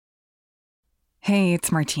Hey,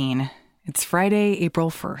 it's Martine. It's Friday, April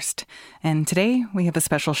 1st, and today we have a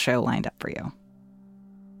special show lined up for you.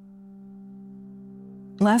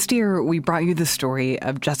 Last year, we brought you the story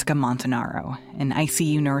of Jessica Montanaro, an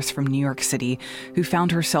ICU nurse from New York City who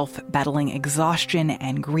found herself battling exhaustion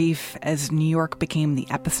and grief as New York became the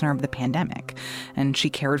epicenter of the pandemic, and she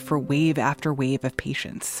cared for wave after wave of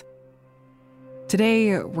patients.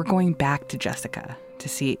 Today, we're going back to Jessica to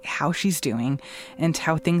see how she's doing and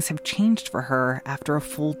how things have changed for her after a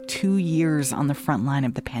full 2 years on the front line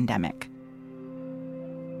of the pandemic.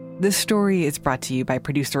 This story is brought to you by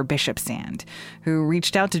producer Bishop Sand, who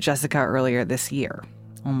reached out to Jessica earlier this year,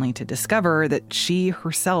 only to discover that she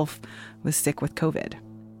herself was sick with COVID.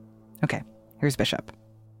 Okay, here's Bishop.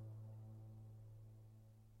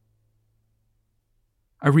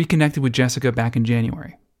 I reconnected with Jessica back in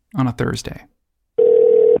January, on a Thursday.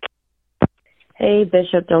 Hey,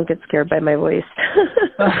 Bishop, don't get scared by my voice.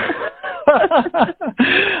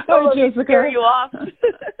 Oh, Jessica. Scare you off.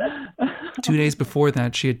 2 days before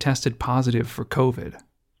that, she had tested positive for COVID.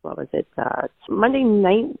 What was it? Monday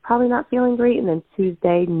night, probably not feeling great, and then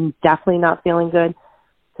Tuesday, definitely not feeling good.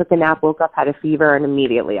 Took a nap, woke up, had a fever, and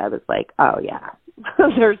immediately I was like, oh, yeah.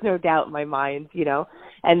 There's no doubt in my mind, you know.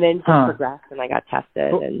 And then just progressed, and I got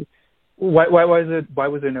tested. And Why was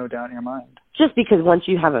there no doubt in your mind? just because once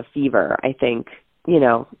you have a fever, I think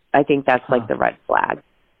that's like the red flag.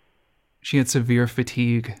 She had severe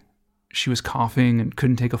fatigue. She was coughing and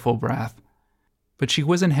couldn't take a full breath. But she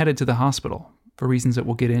wasn't headed to the hospital, for reasons that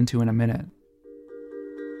we'll get into in a minute.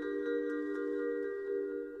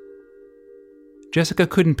 Jessica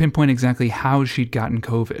couldn't pinpoint exactly how she'd gotten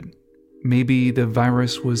COVID. Maybe the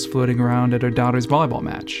virus was floating around at her daughter's volleyball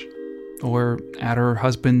match, or at her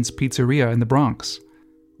husband's pizzeria in the Bronx.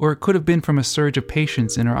 Or it could have been from a surge of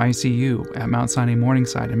patients in her ICU at Mount Sinai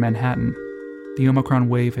Morningside in Manhattan. The Omicron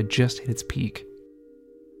wave had just hit its peak.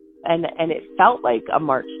 And it felt like a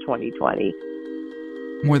March 2020.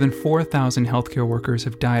 More than 4,000 healthcare workers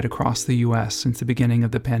have died across the U.S. since the beginning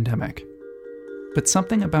of the pandemic. But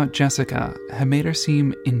something about Jessica had made her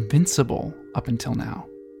seem invincible up until now.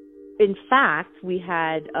 In fact, we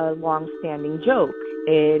had a long-standing joke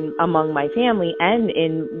among my family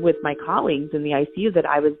and with my colleagues in the ICU that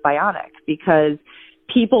I was bionic because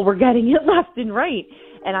people were getting it left and right.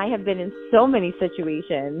 And I have been in so many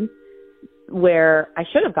situations where I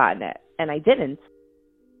should have gotten it, and I didn't.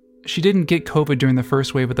 She didn't get COVID during the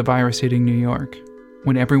first wave of the virus hitting New York,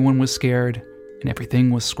 when everyone was scared and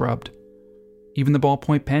everything was scrubbed. Even the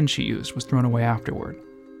ballpoint pen she used was thrown away afterward.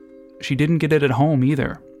 She didn't get it at home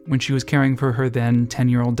either, when she was caring for her then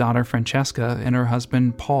 10-year-old daughter Francesca and her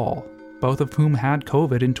husband Paul, both of whom had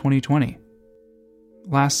COVID in 2020.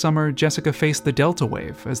 Last summer, Jessica faced the Delta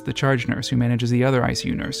wave as the charge nurse who manages the other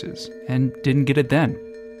ICU nurses, and didn't get it then,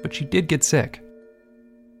 but she did get sick.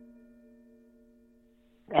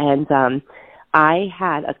 And I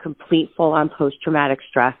had a complete full-on post-traumatic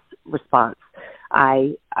stress response.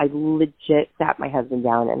 I legit sat my husband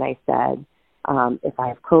down and I said, if I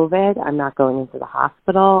have COVID, I'm not going into the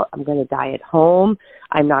hospital. I'm going to die at home.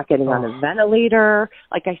 I'm not getting on a ventilator.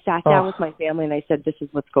 Like, I sat down with my family and I said, this is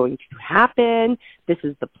what's going to happen. This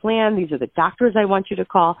is the plan. These are the doctors I want you to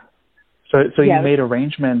call. So yeah. You made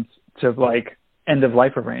arrangements to, like,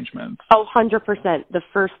 end-of-life arrangements. Oh, 100%. The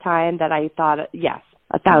first time that I thought, yes,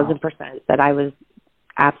 1,000%, that I was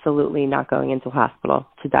absolutely not going into a hospital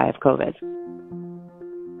to die of COVID.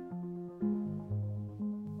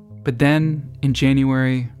 But then, in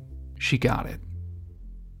January, she got it.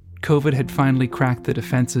 COVID had finally cracked the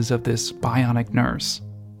defenses of this bionic nurse.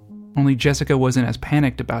 Only Jessica wasn't as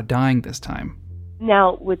panicked about dying this time.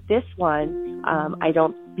 Now, with this one,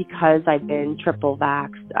 because I've been triple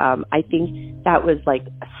vaxxed, I think that was like,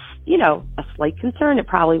 a slight concern. It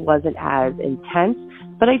probably wasn't as intense.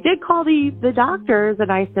 But I did call the doctors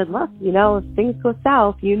and I said, look, if things go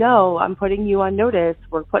south, I'm putting you on notice.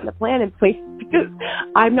 We're putting a plan in place because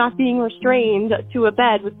I'm not being restrained to a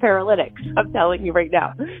bed with paralytics. I'm telling you right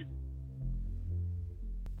now.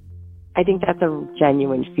 I think that's a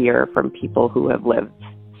genuine fear from people who have lived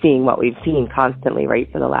seeing what we've seen constantly, right,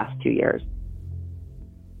 for the last 2 years.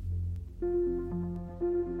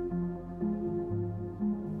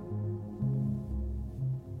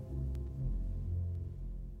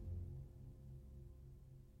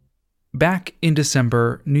 Back in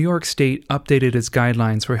December, New York State updated its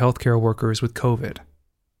guidelines for healthcare workers with COVID.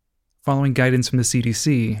 Following guidance from the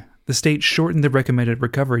CDC, the state shortened the recommended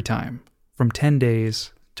recovery time from 10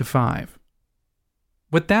 days to 5.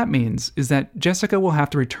 What that means is that Jessica will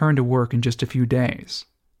have to return to work in just a few days,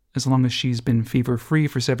 as long as she's been fever-free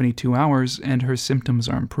for 72 hours and her symptoms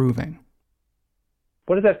are improving.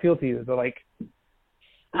 What does that feel to you? Is it like,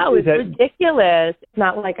 oh, it's ridiculous. It's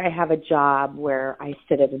not like I have a job where I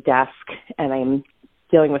sit at a desk and I'm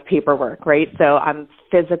dealing with paperwork, right? So I'm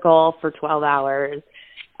physical for 12 hours.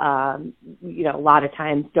 A lot of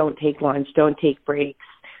times don't take lunch, don't take breaks,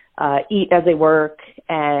 eat as I work.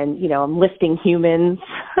 And, I'm lifting humans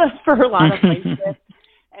for a lot of places.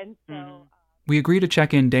 And so we agree to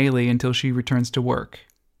check in daily until she returns to work.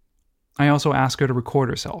 I also ask her to record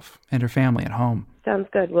herself and her family at home. Sounds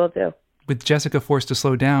good. Will do. With Jessica forced to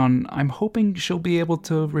slow down, I'm hoping she'll be able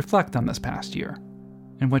to reflect on this past year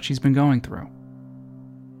and what she's been going through.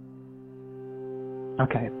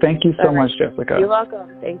 Okay. Thank you so much, Jessica. You're welcome.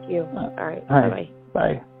 Thank you. All right. Bye.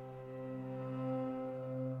 Bye.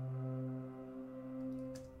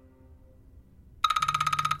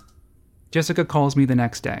 Jessica calls me the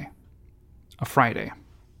next day, a Friday.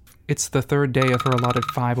 It's the third day of her allotted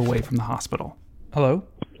 5 away from the hospital. Hello?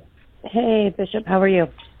 Hey, Bishop. How are you?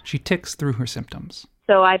 She ticks through her symptoms.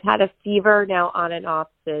 So I've had a fever now on and off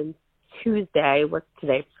since Tuesday.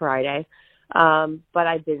 Today's Friday. But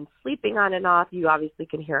I've been sleeping on and off. You obviously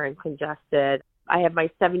can hear I'm congested. I have my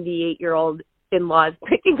 78-year-old in-laws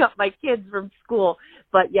picking up my kids from school,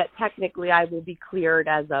 but yet technically I will be cleared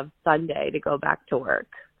as of Sunday to go back to work.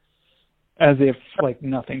 As if,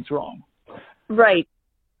 nothing's wrong. Right.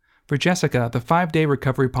 For Jessica, the 5-day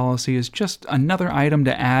recovery policy is just another item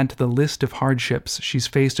to add to the list of hardships she's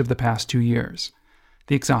faced over the past 2 years.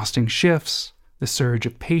 The exhausting shifts, the surge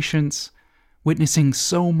of patients, witnessing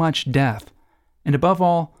so much death, and above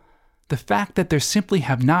all, the fact that there simply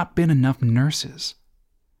have not been enough nurses.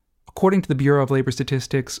 According to the Bureau of Labor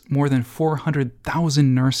Statistics, more than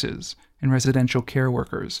 400,000 nurses and residential care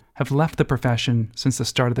workers have left the profession since the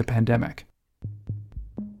start of the pandemic.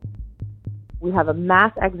 We have a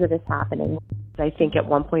mass exodus happening. I think at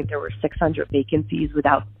one point there were 600 vacancies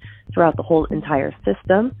throughout the whole entire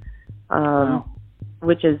system,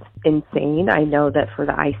 which is insane. I know that for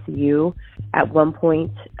the ICU, at one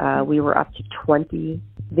point we were up to 20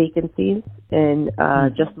 vacancies in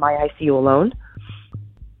just my ICU alone.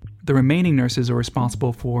 The remaining nurses are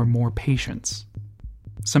responsible for more patients,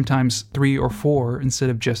 sometimes 3 or 4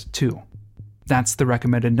 instead of just 2. That's the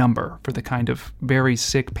recommended number for the kind of very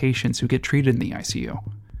sick patients who get treated in the ICU.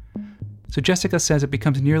 So Jessica says it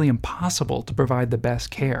becomes nearly impossible to provide the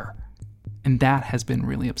best care, and that has been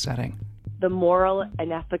really upsetting. The moral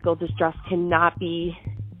and ethical distress cannot be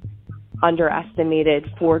underestimated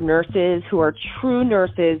for nurses who are true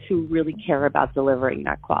nurses who really care about delivering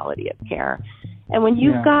that quality of care. And when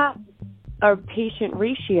you've got a patient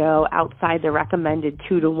ratio outside the recommended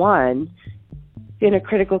 2-to-1 in a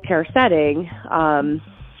critical care setting,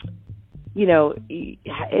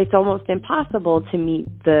 it's almost impossible to meet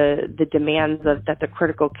the demands that the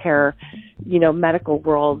critical care, medical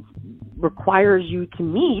world requires you to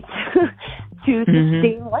meet to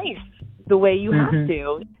sustain life the way you have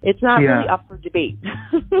to. It's not really up for debate.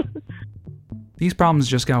 These problems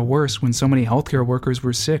just got worse when so many healthcare workers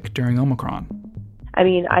were sick during Omicron. I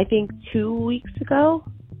mean, I think 2 weeks ago,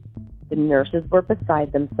 the nurses were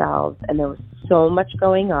beside themselves and there was so much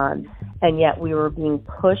going on. And yet we were being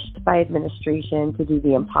pushed by administration to do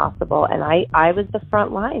the impossible. And I was the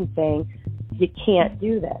front line saying, you can't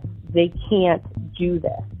do this. They can't do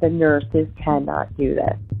this. The nurses cannot do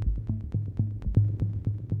this.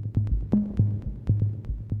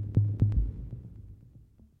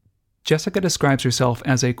 Jessica describes herself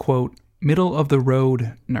as a, quote,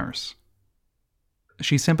 middle-of-the-road nurse.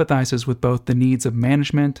 She sympathizes with both the needs of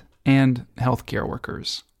management and healthcare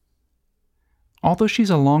workers. Although she's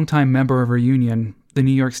a longtime member of her union, the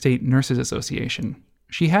New York State Nurses Association,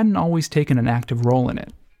 she hadn't always taken an active role in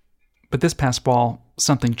it. But this past fall,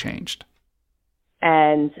 something changed.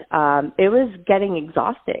 And it was getting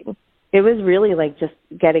exhausting. It was really just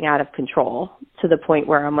getting out of control to the point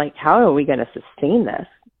where I'm like, how are we going to sustain this?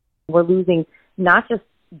 We're losing not just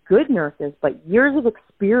good nurses, but years of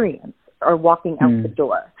experience are walking out the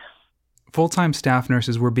door. Full-time staff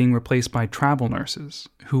nurses were being replaced by travel nurses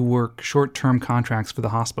who work short-term contracts for the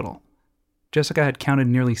hospital. Jessica had counted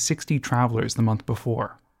nearly 60 travelers the month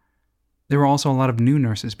before. There were also a lot of new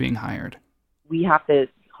nurses being hired. We have to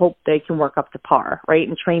hope they can work up to par, right,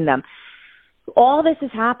 and train them. All this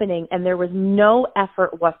is happening, and there was no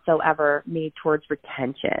effort whatsoever made towards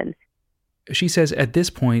retention. She says at this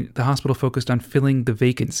point, the hospital focused on filling the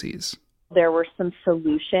vacancies. There were some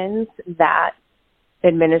solutions that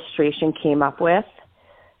administration came up with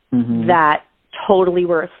that totally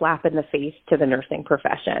were a slap in the face to the nursing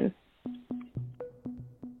profession.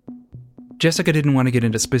 Jessica didn't want to get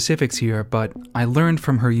into specifics here, but I learned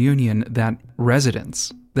from her union that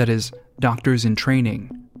residents, that is, doctors in training,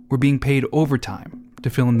 were being paid overtime to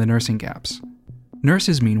fill in the nursing gaps.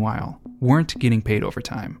 Nurses, meanwhile, weren't getting paid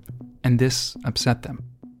overtime, and this upset them.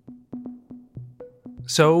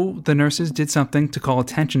 So the nurses did something to call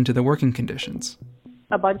attention to the working conditions.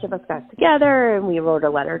 A bunch of us got together and we wrote a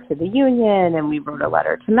letter to the union and we wrote a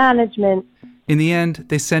letter to management. In the end,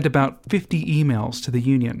 they sent about 50 emails to the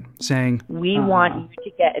union saying, "We want you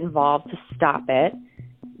to get involved to stop it.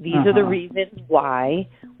 These are the reasons why.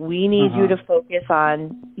 We need you to focus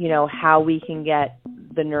on, how we can get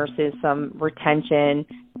the nurses some retention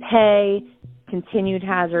pay, continued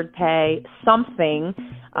hazard pay, something.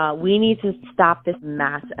 We need to stop this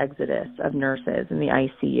mass exodus of nurses in the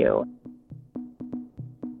ICU."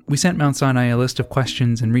 We sent Mount Sinai a list of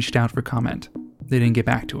questions and reached out for comment. They didn't get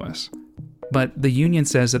back to us. But the union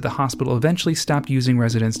says that the hospital eventually stopped using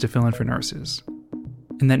residents to fill in for nurses,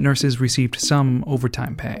 and that nurses received some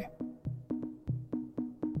overtime pay.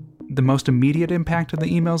 The most immediate impact of the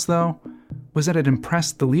emails, though, was that it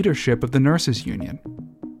impressed the leadership of the nurses' union.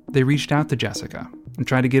 They reached out to Jessica and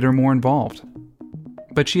tried to get her more involved.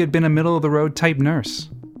 But she had been a middle-of-the-road type nurse.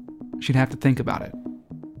 She'd have to think about it.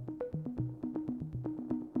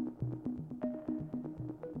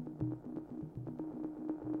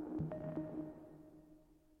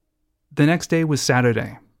 The next day was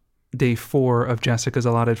Saturday, day 4 of Jessica's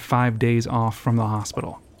allotted 5 days off from the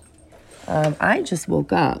hospital. I just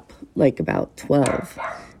woke up about 12,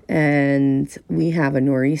 and we have a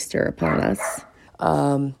nor'easter upon us.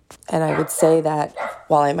 And I would say that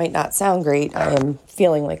while I might not sound great, I am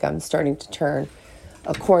feeling like I'm starting to turn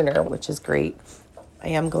a corner, which is great. I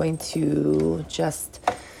am going to just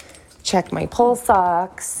check my pulse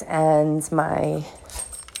ox and my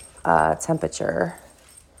temperature,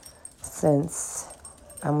 since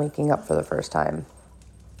I'm waking up for the first time.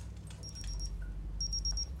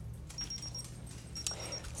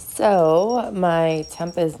 So my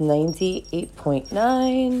temp is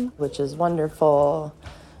 98.9, which is wonderful.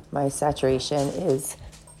 My saturation is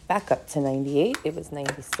back up to 98. It was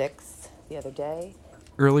 96 the other day.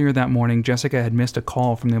 Earlier that morning, Jessica had missed a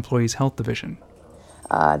call from the Employees Health Division.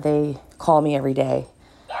 They call me every day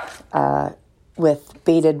with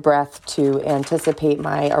bated breath to anticipate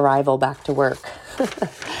my arrival back to work.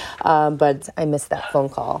 But I missed that phone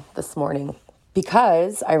call this morning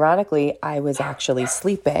because, ironically, I was actually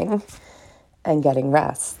sleeping and getting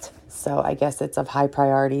rest. So I guess it's of high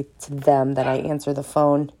priority to them that I answer the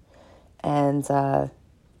phone and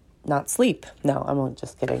not sleep. No, I'm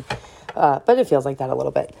just kidding. But it feels like that a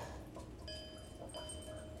little bit.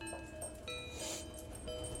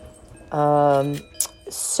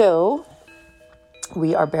 So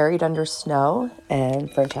we are buried under snow, and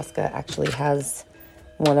Francesca actually has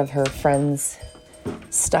one of her friends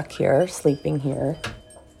stuck here, sleeping here.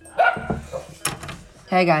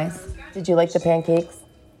 Hey guys, did you like the pancakes?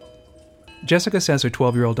 Jessica says her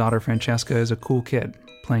 12-year-old daughter Francesca is a cool kid,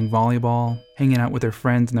 playing volleyball, hanging out with her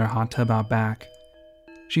friends in their hot tub out back.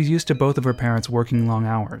 She's used to both of her parents working long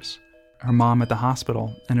hours, her mom at the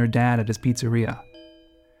hospital and her dad at his pizzeria.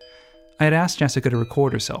 I had asked Jessica to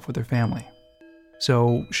record herself with her family,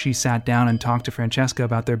 so she sat down and talked to Francesca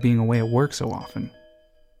about their being away at work so often.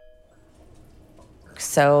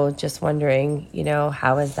 So just wondering,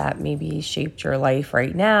 how has that maybe shaped your life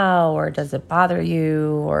right now, or does it bother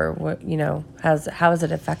you, or what, how has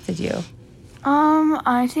it affected you?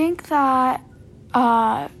 I think that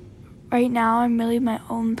right now I'm really my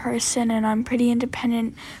own person and I'm pretty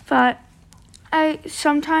independent, but I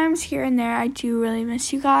sometimes here and there I do really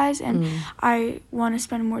miss you guys and I want to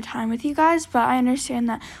spend more time with you guys, but I understand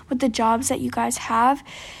that with the jobs that you guys have,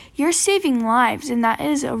 you're saving lives and that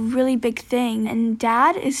is a really big thing. And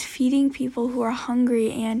Dad is feeding people who are hungry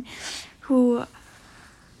and who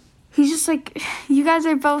he's just like, you guys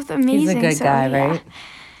are both amazing. He's a good guy, yeah. right?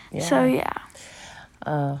 Yeah. So yeah.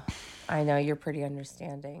 I know you're pretty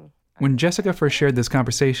understanding. When Jessica first shared this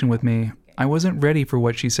conversation with me, I wasn't ready for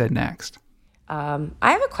what she said next. I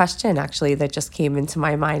have a question, actually, that just came into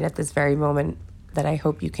my mind at this very moment that I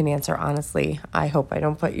hope you can answer honestly. I hope I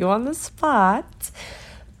don't put you on the spot.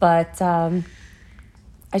 But I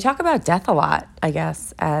talk about death a lot, I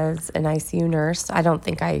guess, as an ICU nurse. I don't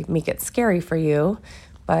think I make it scary for you,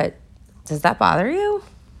 but does that bother you?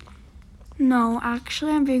 No,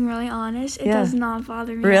 actually, I'm being really honest. It does not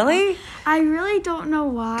bother me. Really? I really don't know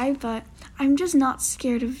why, but I'm just not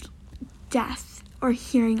scared of death or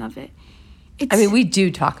hearing of it. We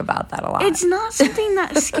do talk about that a lot. It's not something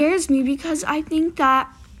that scares me because I think that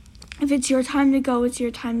if it's your time to go, it's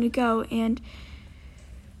your time to go. And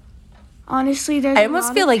honestly, I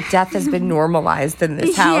almost feel like death has been normalized in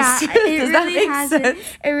this house. Yeah, it really has been.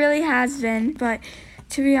 It really has been. But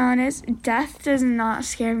To be honest, death does not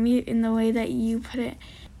scare me in the way that you put it.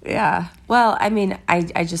 Yeah. Well, I mean, I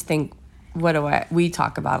just think, we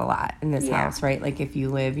talk about a lot in this house, right? Like, if you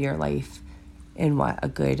live your life in a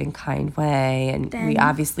good and kind way, and we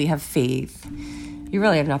obviously have faith, you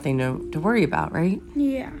really have nothing to worry about, right?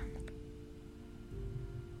 Yeah.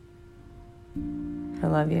 I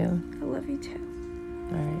love you. I love you too.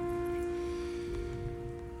 All right.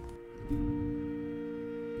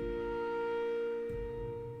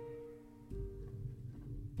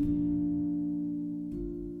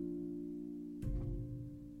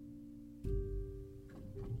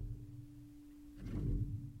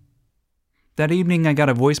 That evening, I got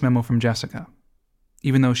a voice memo from Jessica.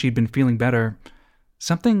 Even though she'd been feeling better,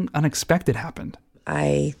 something unexpected happened.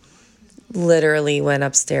 I literally went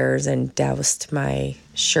upstairs and doused my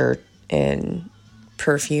shirt in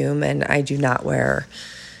perfume, and I do not wear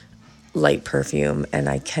light perfume, and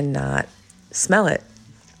I cannot smell it.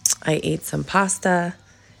 I ate some pasta,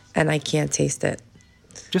 and I can't taste it.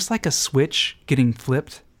 Just like a switch getting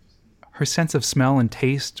flipped, her sense of smell and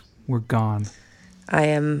taste were gone.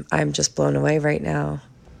 I'm just blown away right now.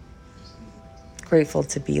 Grateful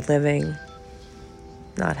to be living.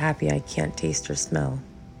 Not happy I can't taste or smell.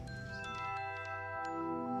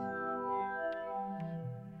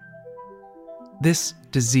 This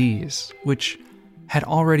disease, which had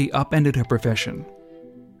already upended her profession,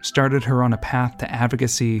 started her on a path to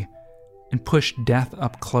advocacy, and pushed death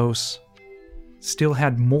up close, still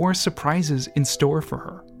had more surprises in store for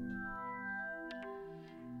her.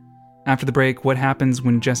 After the break, what happens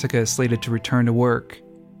when Jessica is slated to return to work,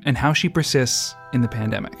 and how she persists in the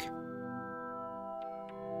pandemic.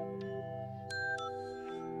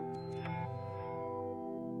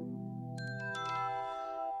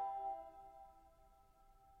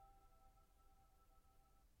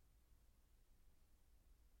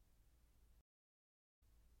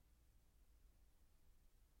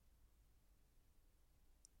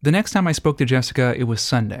 The next time I spoke to Jessica, it was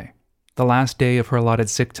Sunday, the last day of her allotted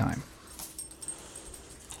sick time.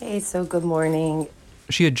 Hey, so good morning.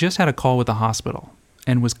 She had just had a call with the hospital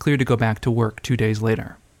and was cleared to go back to work 2 days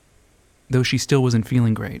later, though she still wasn't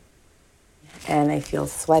feeling great. And I feel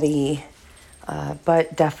sweaty,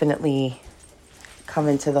 but definitely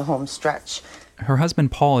coming to the home stretch. Her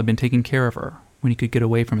husband Paul had been taking care of her when he could get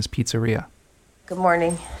away from his pizzeria. Good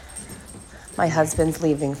morning. My husband's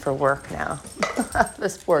leaving for work now.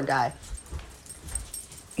 This poor guy.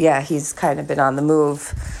 Yeah, he's kind of been on the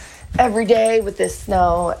move every day with this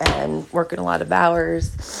snow and working a lot of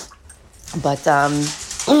hours. But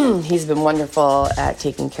he's been wonderful at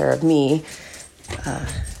taking care of me.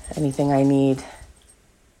 Anything I need.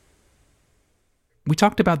 We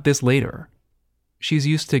talked about this later. She's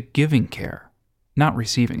used to giving care, not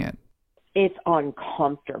receiving it. It's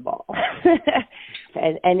uncomfortable.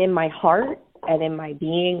 and in my heart and in my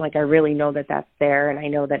being, like, I really know that that's there. And I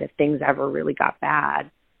know that if things ever really got bad,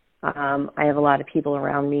 I have a lot of people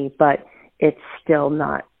around me, but it's still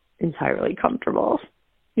not entirely comfortable,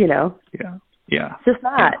 you know? Yeah. It's just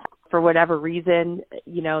not. Yeah. For whatever reason,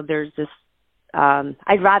 you know, there's this,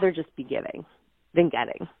 I'd rather just be giving than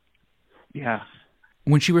getting. Yeah.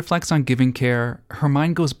 When she reflects on giving care, her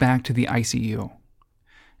mind goes back to the ICU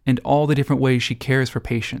and all the different ways she cares for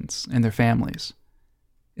patients and their families.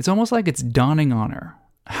 It's almost like it's dawning on her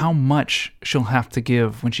how much she'll have to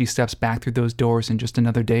give when she steps back through those doors in just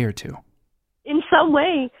another day or two. In some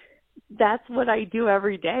way, that's what I do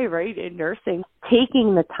every day, right, in nursing.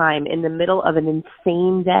 Taking the time in the middle of an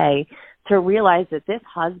insane day to realize that this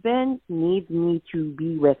husband needs me to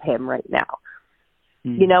be with him right now.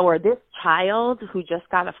 You know, or this child who just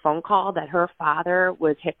got a phone call that her father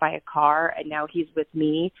was hit by a car and now he's with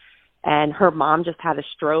me, and her mom just had a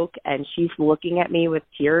stroke and she's looking at me with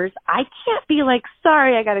tears. I can't be like,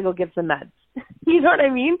 sorry, I got to go give some meds. You know what I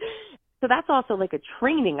mean? So that's also like a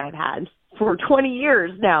training I've had for 20 years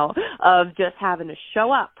now of just having to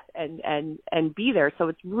show up and be there. So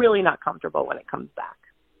it's really not comfortable when it comes back.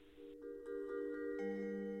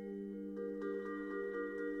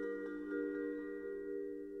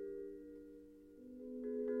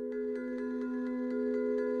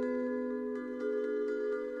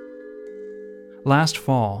 Last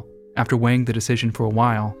fall, after weighing the decision for a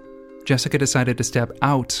while, Jessica decided to step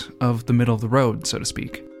out of the middle of the road, so to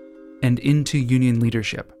speak, and into union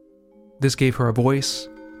leadership. This gave her a voice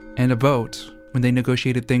and a vote when they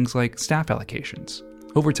negotiated things like staff allocations,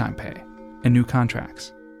 overtime pay, and new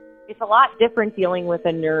contracts. It's a lot different dealing with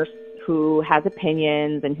a nurse who has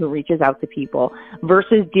opinions and who reaches out to people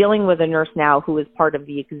versus dealing with a nurse now who is part of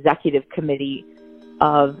the executive committee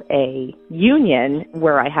of a union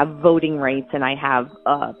where I have voting rights and I have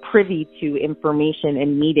privy to information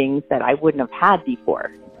and meetings that I wouldn't have had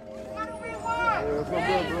before.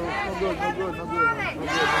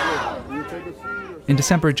 In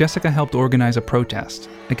December, Jessica helped organize a protest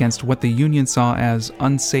against what the union saw as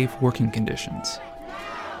unsafe working conditions.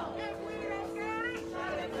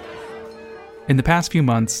 In the past few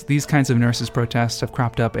months, these kinds of nurses' protests have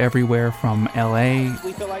cropped up everywhere from LA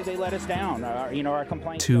we feel like they let us down. Our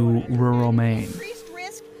complaints to rural Maine. Increased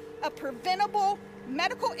risk of preventable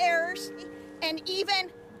medical errors and even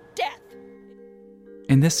death.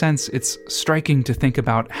 In this sense, it's striking to think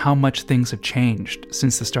about how much things have changed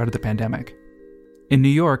since the start of the pandemic. In New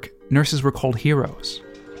York, nurses were called heroes.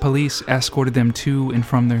 Police escorted them to and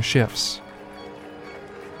from their shifts.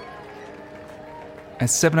 At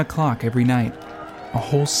 7 o'clock every night, a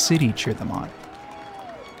whole city cheered them on.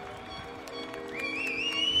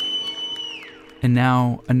 And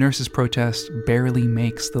now, a nurses' protest barely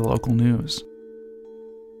makes the local news.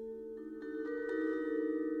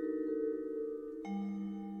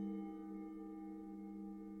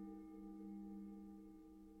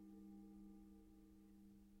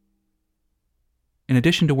 In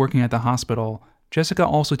addition to working at the hospital, Jessica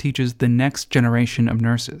also teaches the next generation of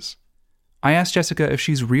nurses. I asked Jessica if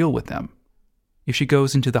she's real with them, if she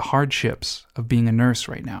goes into the hardships of being a nurse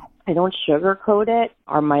right now. I don't sugarcoat it.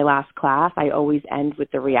 On my last class, I always end with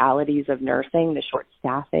the realities of nursing, the short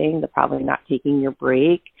staffing, the probably not taking your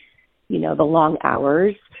break, the long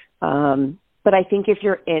hours. But I think if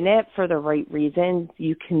you're in it for the right reasons,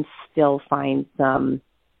 you can still find some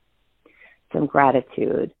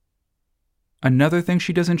gratitude. Another thing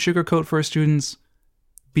she doesn't sugarcoat for her students,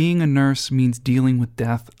 being a nurse means dealing with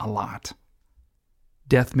death a lot.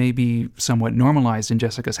 Death may be somewhat normalized in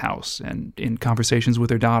Jessica's house and in conversations with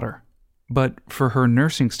her daughter. But for her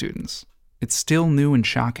nursing students, it's still new and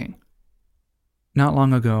shocking. Not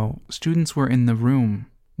long ago, students were in the room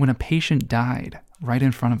when a patient died right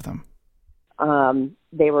in front of them.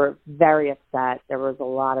 They were very upset. There was a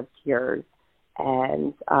lot of tears.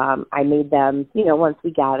 And I made them, once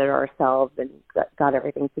we gathered ourselves and got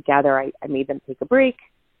everything together, I made them take a break.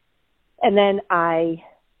 And then I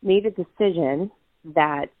made a decision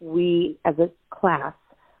that we, as a class,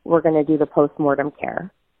 were going to do the postmortem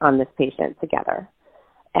care on this patient together.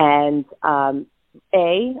 And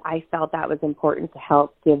I felt that was important to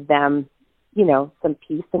help give them, some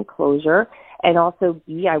peace and closure. And also,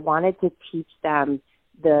 B, I wanted to teach them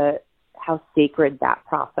how sacred that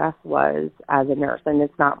process was as a nurse. And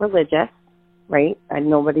it's not religious, right? And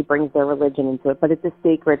nobody brings their religion into it, but it's a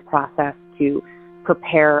sacred process to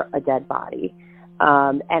prepare a dead body.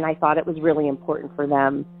 And I thought it was really important for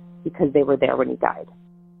them because they were there when he died.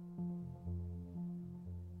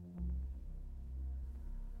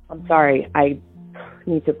 I'm sorry, I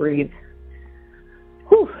need to breathe.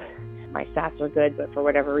 Whew. My stats are good, but for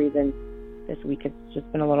whatever reason, this week it's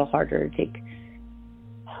just been a little harder to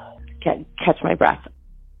catch my breath.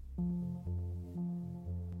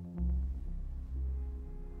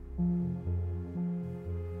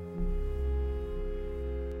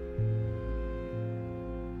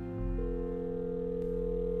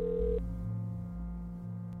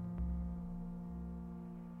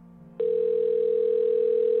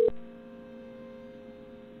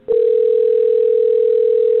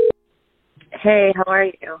 Hey, how are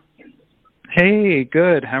you? Hey,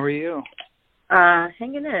 good. How are you?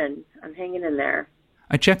 Hanging in. I'm hanging in there.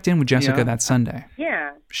 I checked in with Jessica that Sunday.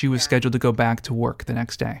 Yeah. She was scheduled to go back to work the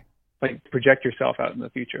next day. Like, project yourself out in the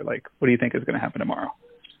future. Like, what do you think is going to happen tomorrow?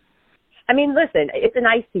 I mean, listen, it's an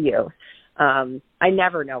ICU. I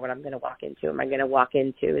never know what I'm going to walk into. Am I going to walk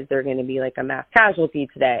into, is there going to be like a mass casualty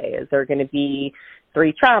today? Is there going to be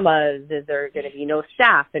 3 traumas? Is there going to be no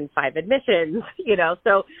staff and 5 admissions?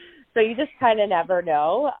 So you just kind of never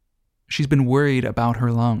know. She's been worried about her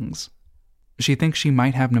lungs. She thinks she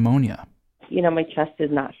might have pneumonia. My chest is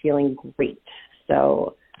not feeling great.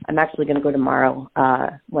 So I'm actually going to go tomorrow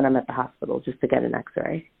when I'm at the hospital just to get an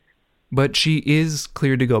x-ray. But she is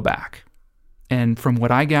cleared to go back. And from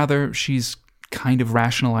what I gather, she's kind of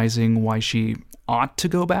rationalizing why she ought to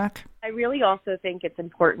go back. I really also think it's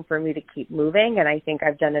important for me to keep moving, and I think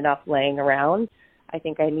I've done enough laying around. I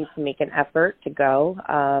think I need to make an effort to go.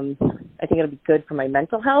 I think it'll be good for my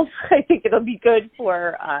mental health. I think it'll be good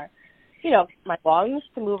for, my lungs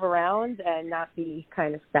to move around and not be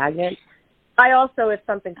kind of stagnant. I also, if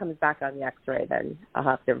something comes back on the x-ray, then I'll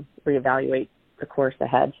have to reevaluate the course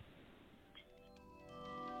ahead.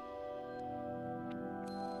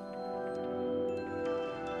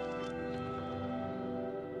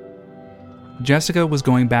 Jessica was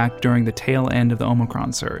going back during the tail end of the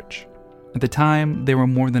Omicron surge. At the time, there were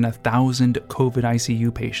more than 1,000 COVID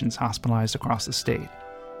ICU patients hospitalized across the state,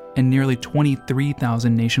 and nearly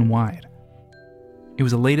 23,000 nationwide. It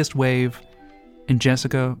was the latest wave, and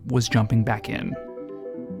Jessica was jumping back in.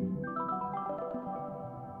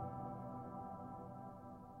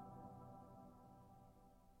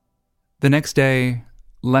 The next day,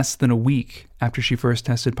 less than a week after she first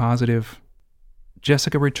tested positive,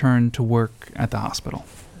 Jessica returned to work at the hospital.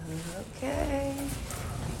 Okay.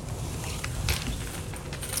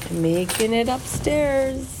 Making it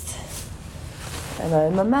upstairs. And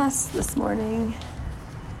I'm a mess this morning.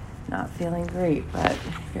 Not feeling great, but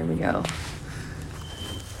here we go.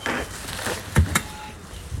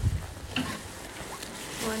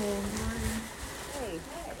 Morning. Hey.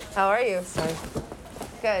 How are you? Sorry.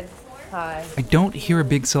 Good. Hi. I don't hear a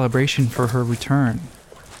big celebration for her return.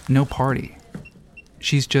 No party.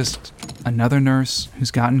 She's just another nurse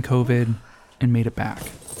who's gotten COVID and made it back.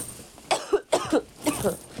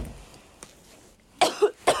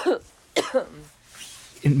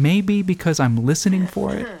 It may be because I'm listening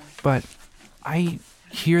for it, but I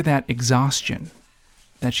hear that exhaustion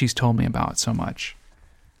that she's told me about so much.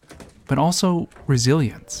 But also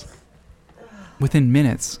resilience. Within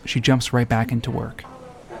minutes, she jumps right back into work.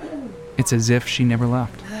 It's as if she never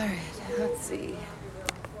left. All right, let's see.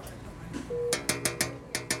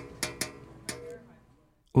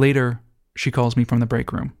 Later, she calls me from the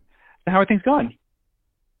break room. How are things going?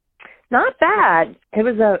 Not bad. It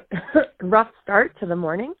was a rough start to the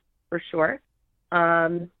morning, for sure.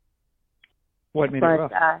 What made it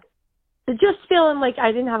rough? Just feeling like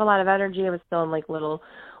I didn't have a lot of energy. I was feeling like a little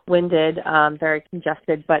winded, very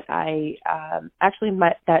congested. But I actually,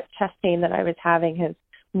 that chest pain that I was having has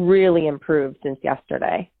really improved since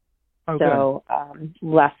yesterday. Oh, so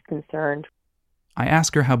less concerned. I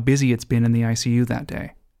ask her how busy it's been in the ICU that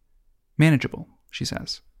day. Manageable, she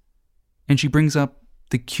says. And she brings up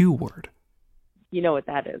the Q word. You know what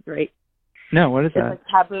that is, right? No, what is that? It's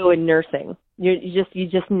like taboo in nursing. You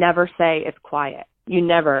just never say it's quiet. You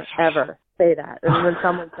never, ever say that. And when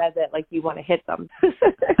someone says it, like you want to hit them.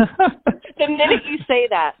 The minute you say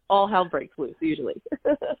that, all hell breaks loose, usually.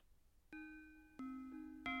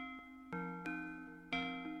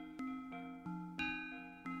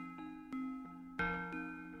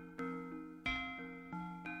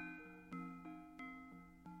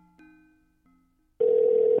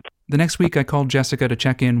 The next week, I called Jessica to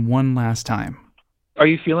check in one last time. Are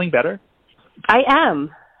you feeling better? I am.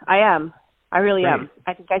 I really Great. am.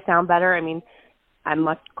 I think I sound better. I mean, I'm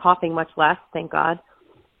coughing much less, thank God.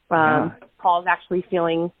 Paul's actually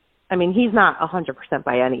feeling, I mean, he's not 100%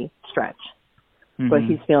 by any stretch, but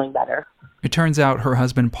he's feeling better. It turns out her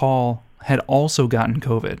husband, Paul, had also gotten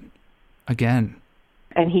COVID. Again.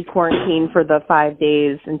 And he quarantined for the 5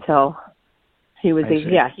 days until he was, he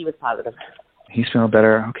was positive. He's feeling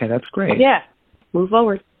better. Okay, that's great. Yeah. Move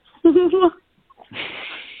forward. Get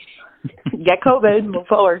COVID, move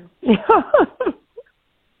forward.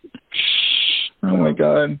 Oh my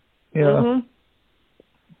God. Yeah.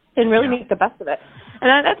 And really make the best of it.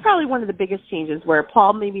 And that's probably one of the biggest changes where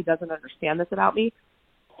Paul maybe doesn't understand this about me.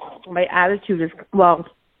 My attitude is, well,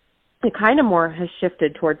 it kind of more has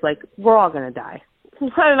shifted towards like, we're all going to die.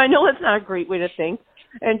 And I know that's not a great way to think.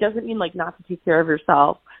 And it doesn't mean like not to take care of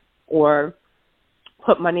yourself or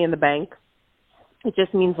put money in the bank. It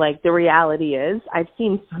just means like the reality is I've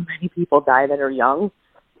seen so many people die that are young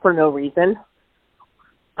for no reason.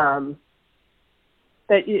 That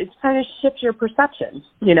it kind of shifts your perception,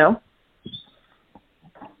 you know?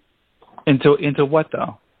 Into what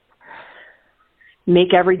though?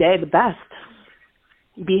 Make every day the best.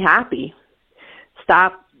 Be happy.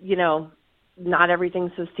 Stop, not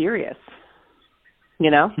everything's so serious,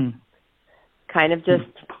 Kind of just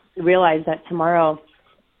realize that tomorrow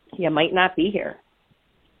you might not be here.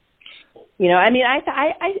 I mean,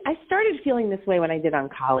 I started feeling this way when I did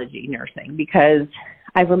oncology nursing because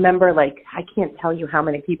I remember, like, I can't tell you how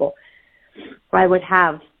many people I would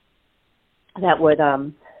have that would,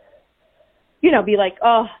 be like,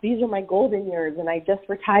 oh, these are my golden years and I just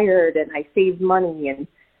retired and I saved money and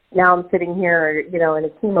now I'm sitting here, in a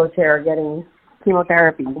chemo chair getting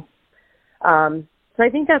chemotherapy. So I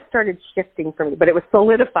think that started shifting for me, but it was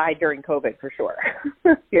solidified during COVID for sure,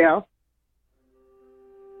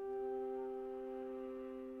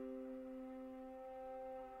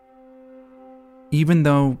 Even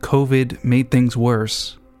though COVID made things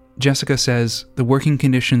worse, Jessica says the working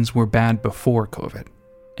conditions were bad before COVID,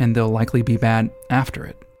 and they'll likely be bad after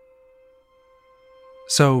it.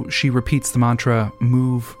 So she repeats the mantra,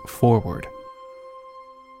 move forward.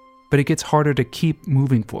 But it gets harder to keep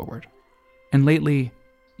moving forward. And lately,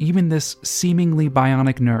 even this seemingly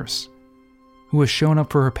bionic nurse who has shown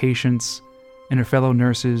up for her patients and her fellow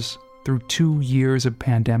nurses through 2 years of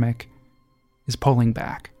pandemic, is pulling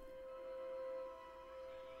back.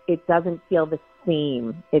 It doesn't feel the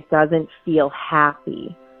same. It doesn't feel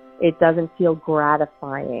happy. It doesn't feel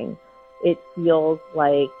gratifying. It feels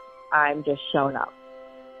like I'm just shown up.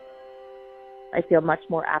 I feel much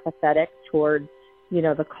more apathetic towards,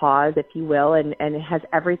 the cause, if you will, and it has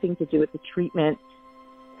everything to do with the treatment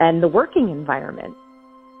and the working environment.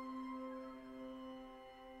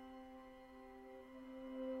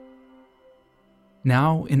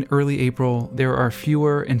 Now, in early April, there are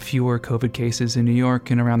fewer and fewer COVID cases in New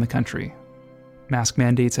York and around the country. Mask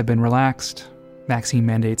mandates have been relaxed, vaccine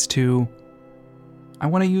mandates too. I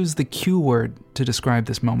want to use the Q word to describe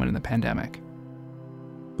this moment in the pandemic.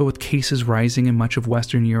 But with cases rising in much of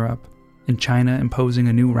Western Europe and China imposing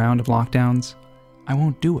a new round of lockdowns, I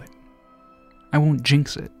won't do it. I won't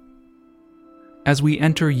jinx it. As we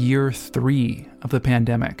enter year 3 of the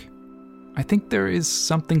pandemic, I think there is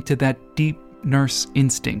something to that deep nurse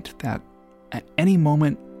instinct that at any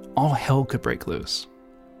moment all hell could break loose.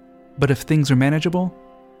 But if things are manageable,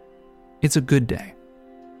 it's a good day.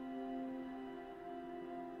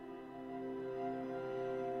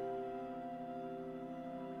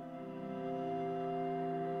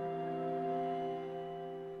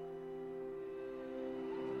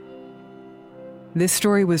 This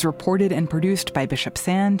story was reported and produced by Bishop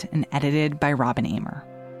Sand and edited by Robin Amer.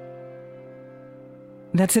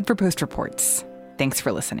 That's it for Post Reports. Thanks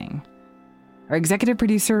for listening. Our executive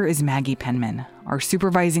producer is Maggie Penman. Our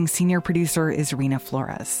supervising senior producer is Rena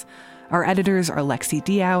Flores. Our editors are Lexi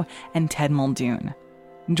Diao and Ted Muldoon.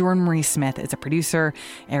 Jordan Marie Smith is a producer.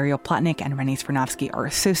 Ariel Plotnick and Rennie Spernovsky are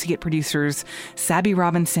associate producers. Sabby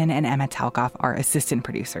Robinson and Emma Talkoff are assistant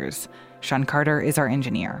producers. Sean Carter is our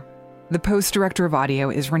engineer. The Post director of audio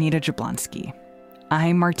is Renita Jablonski.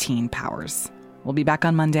 I'm Martine Powers. We'll be back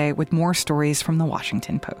on Monday with more stories from the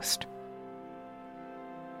Washington Post.